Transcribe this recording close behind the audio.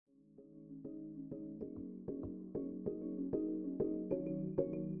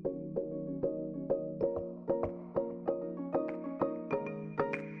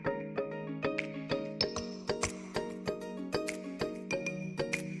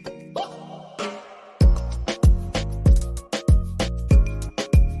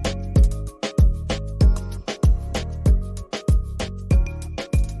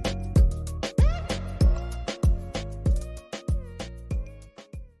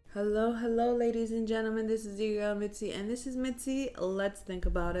Hello, hello, ladies and gentlemen. This is your girl Mitzi, and this is Mitzi. Let's think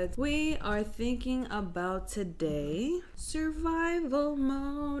about it. We are thinking about today survival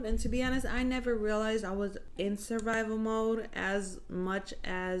mode. And to be honest, I never realized I was in survival mode as much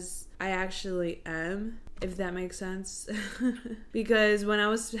as I actually am, if that makes sense. Because when I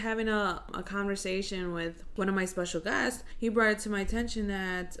was having a conversation with one of my special guests, he brought it to my attention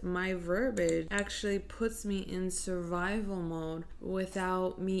that my verbiage actually puts me in survival mode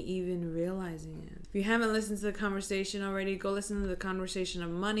without me even realizing it. If you haven't listened to the conversation already, go listen to the conversation of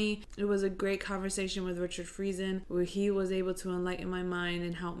money. It was a great conversation with Richard Friesen where he was able to enlighten my mind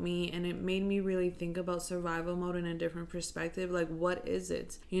and help me, and it made me really think about survival mode in a different perspective. Like, what is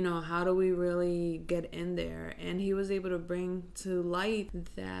it? How do we really get in there? And he was able to bring to light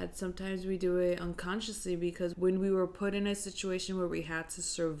that sometimes we do it unconsciously, because when we were put in a situation where we had to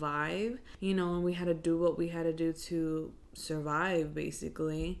survive, and we had to do what we had to do to survive,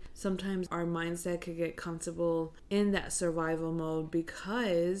 basically, sometimes our mindset could get comfortable in that survival mode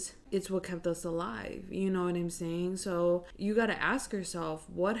because it's what kept us alive. You know what I'm saying? So you got to ask yourself,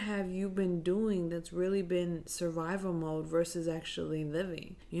 what have you been doing that's really been survival mode versus actually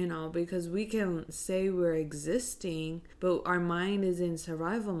living? Because we can say we're existing, but our mind is in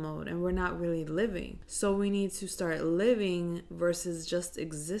survival mode and we're not really living. So we need to start living versus just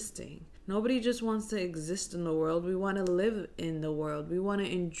existing. Nobody just wants to exist in the world. We want to live in the world. We want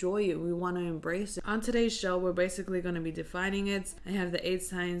to enjoy it. We want to embrace it. On today's show, we're basically going to be defining it. I have the 8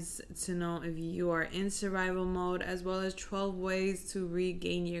 signs to know if you are in survival mode, as well as 12 ways to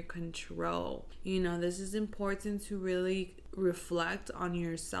regain your control. This is important to really reflect on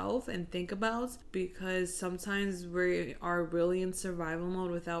yourself and think about, because sometimes we are really in survival mode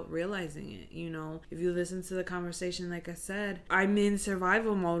without realizing it. If you listen to the conversation, like I said, I'm in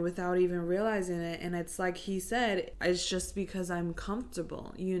survival mode without even realizing it, and it's like he said, it's just because I'm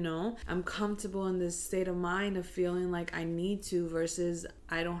comfortable. I'm comfortable in this state of mind of feeling like I need to versus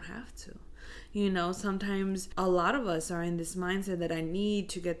I don't have to. Sometimes a lot of us are in this mindset that I need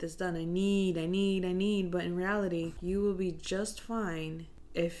to get this done. I need. But in reality, you will be just fine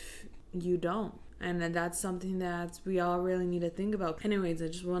if you don't. And that's something that we all really need to think about. Anyways, I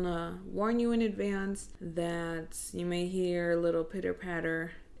just want to warn you in advance that you may hear a little pitter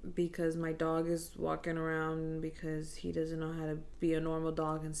patter because my dog is walking around because he doesn't know how to be a normal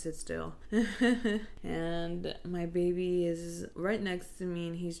dog and sit still. And my baby is right next to me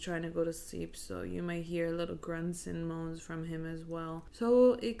and he's trying to go to sleep, so you might hear little grunts and moans from him as well.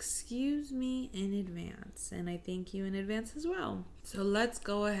 So excuse me in advance, and I thank you in advance as well. So let's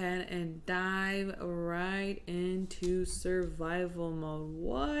go ahead and dive right into survival mode.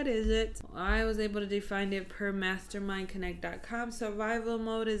 What is it? I was able to define it per mastermindconnect.com. Survival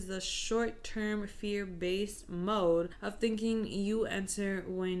mode is the short-term fear-based mode of thinking you enter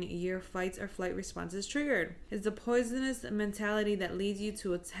when your fight or flight response is triggered. It's the poisonous mentality that leads you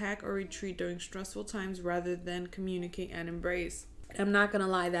to attack or retreat during stressful times rather than communicate and embrace. I'm not gonna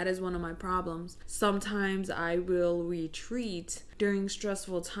lie, that is one of my problems. Sometimes I will retreat during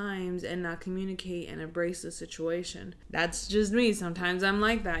stressful times and not communicate and embrace the situation. That's just me. Sometimes I'm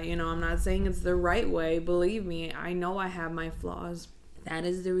like that. I'm not saying it's the right way. Believe me, I know I have my flaws. That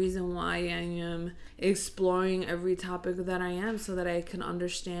is the reason why I am exploring every topic that I am, so that I can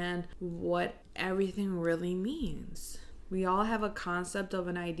understand what everything really means. We all have a concept of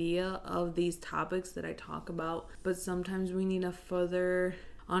an idea of these topics that I talk about, but sometimes we need a further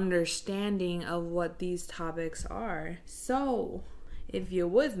understanding of what these topics are. So, if you're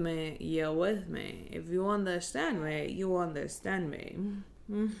with me, you're with me. If you understand me, you understand me.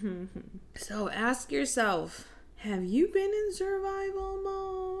 So ask yourself, have you been in survival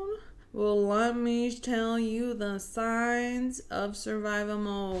mode? Well, let me tell you the signs of survival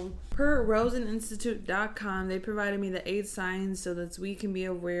mode. Per RosenInstitute.com, they provided me the 8 signs so that we can be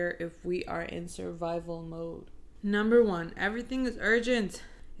aware if we are in survival mode. Number 1, everything is urgent.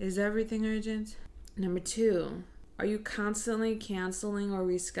 Is everything urgent? Number 2, are you constantly canceling or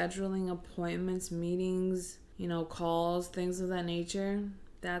rescheduling appointments, meetings, calls, things of that nature?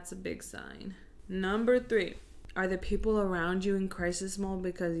 That's a big sign. Number 3, are the people around you in crisis mode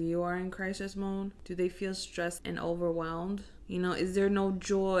because you are in crisis mode? Do they feel stressed and overwhelmed? Is there no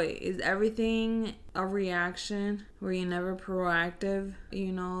joy? Is everything a reaction where you're never proactive?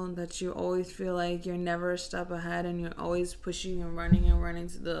 That you always feel like you're never a step ahead and you're always pushing and running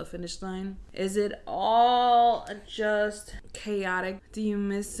to the finish line? Is it all just chaotic? Do you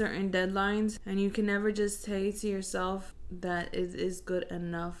miss certain deadlines and you can never just say to yourself that it is good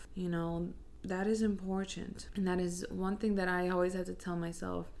enough? That is important. And that is one thing that I always have to tell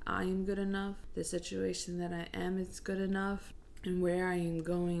myself. I am good enough. The situation that I am is good enough. and where I am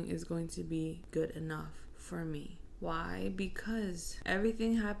going is going to be good enough for me. Why? Because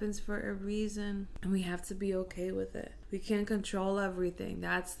everything happens for a reason, and we have to be okay with it. We can't control everything.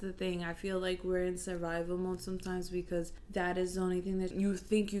 That's the thing. I feel like we're in survival mode sometimes because that is the only thing that you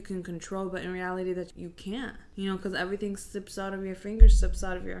think you can control, but in reality that you can't. Because everything slips out of your fingers, slips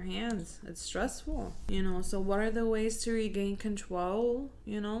out of your hands. It's stressful. So what are the ways to regain control?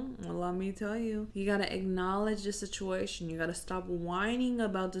 Well, let me tell you. You gotta acknowledge the situation. You gotta stop whining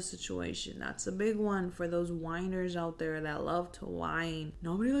about the situation. That's a big one for those whiners out there that love to whine.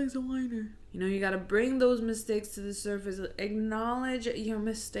 Nobody likes a whiner. You got to bring those mistakes to the surface. Acknowledge your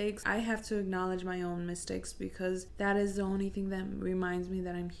mistakes. I have to acknowledge my own mistakes because that is the only thing that reminds me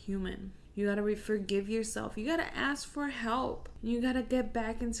that I'm human. You got to forgive yourself. You got to ask for help. You got to get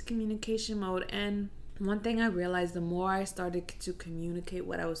back into communication mode. And one thing I realized, the more I started to communicate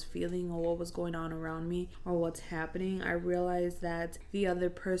what I was feeling or what was going on around me or what's happening, I realized that the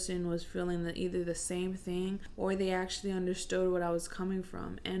other person was feeling either the same thing or they actually understood what I was coming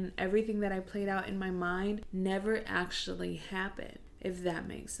from. And everything that I played out in my mind never actually happened, if that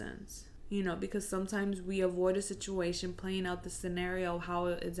makes sense. Because sometimes we avoid a situation playing out the scenario, how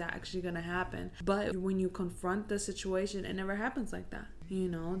it's actually going to happen. But when you confront the situation, it never happens like that.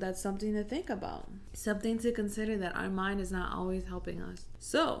 That's something to think about. Something to consider, that our mind is not always helping us.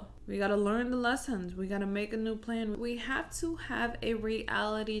 So we got to learn the lessons. We got to make a new plan. We have to have a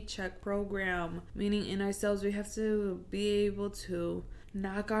reality check program, meaning in ourselves, we have to be able to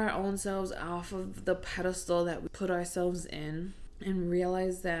knock our own selves off of the pedestal that we put ourselves in and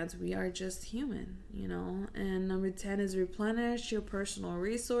realize that we are just human, And number 10 is replenish your personal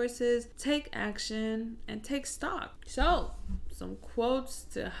resources, take action, and take stock. So, some quotes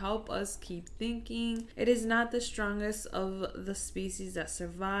to help us keep thinking. It is not the strongest of the species that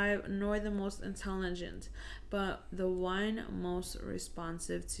survive, nor the most intelligent, but the one most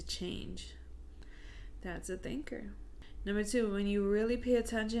responsive to change. That's a thinker. Number 2, when you really pay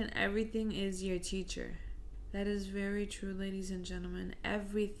attention, everything is your teacher. That is very true, ladies and gentlemen.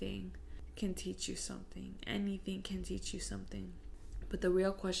 Everything can teach you something. Anything can teach you something. But the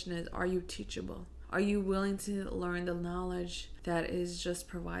real question is, are you teachable? Are you willing to learn the knowledge that is just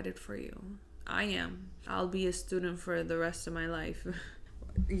provided for you? I am. I'll be a student for the rest of my life.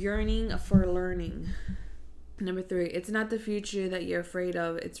 Yearning for learning. Number 3, it's not the future that you're afraid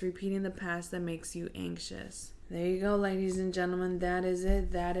of. It's repeating the past that makes you anxious. There you go, ladies and gentlemen. That is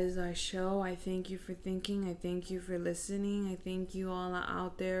it. That is our show. I thank you for thinking. I thank you for listening. I thank you all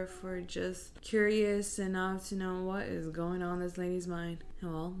out there for just curious enough to know what is going on in this lady's mind.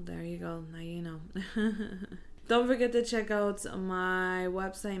 Well, there you go. Now you know. Don't forget to check out my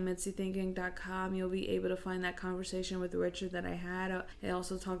website, mitzythinking.com. You'll be able to find that conversation with Richard that I had. It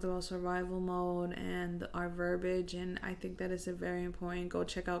also talked about survival mode and our verbiage, and I think that is very important. Go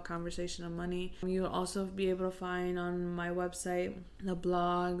check out Conversation of Money. You'll also be able to find on my website the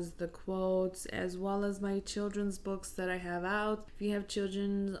blogs, the quotes, as well as my children's books that I have out. If you have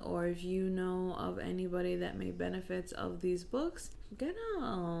children or if you know of anybody that may benefit of these books, get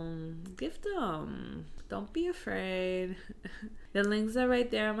them, gift them. Don't be afraid. The links are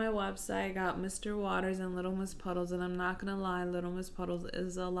right there on my website. I got Mr. Waters and Little Miss Puddles, and I'm not gonna lie, Little Miss Puddles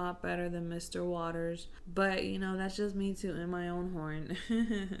is a lot better than Mr. Waters. But that's just me tooting my own horn.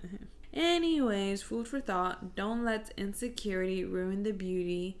 Anyways, food for thought. Don't let insecurity ruin the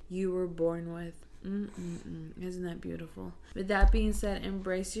beauty you were born with. Isn't that beautiful? With that being said,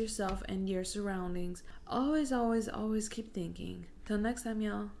 embrace yourself and your surroundings. Always, always, always keep thinking. Till next time,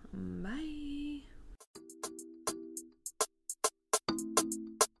 y'all. Bye.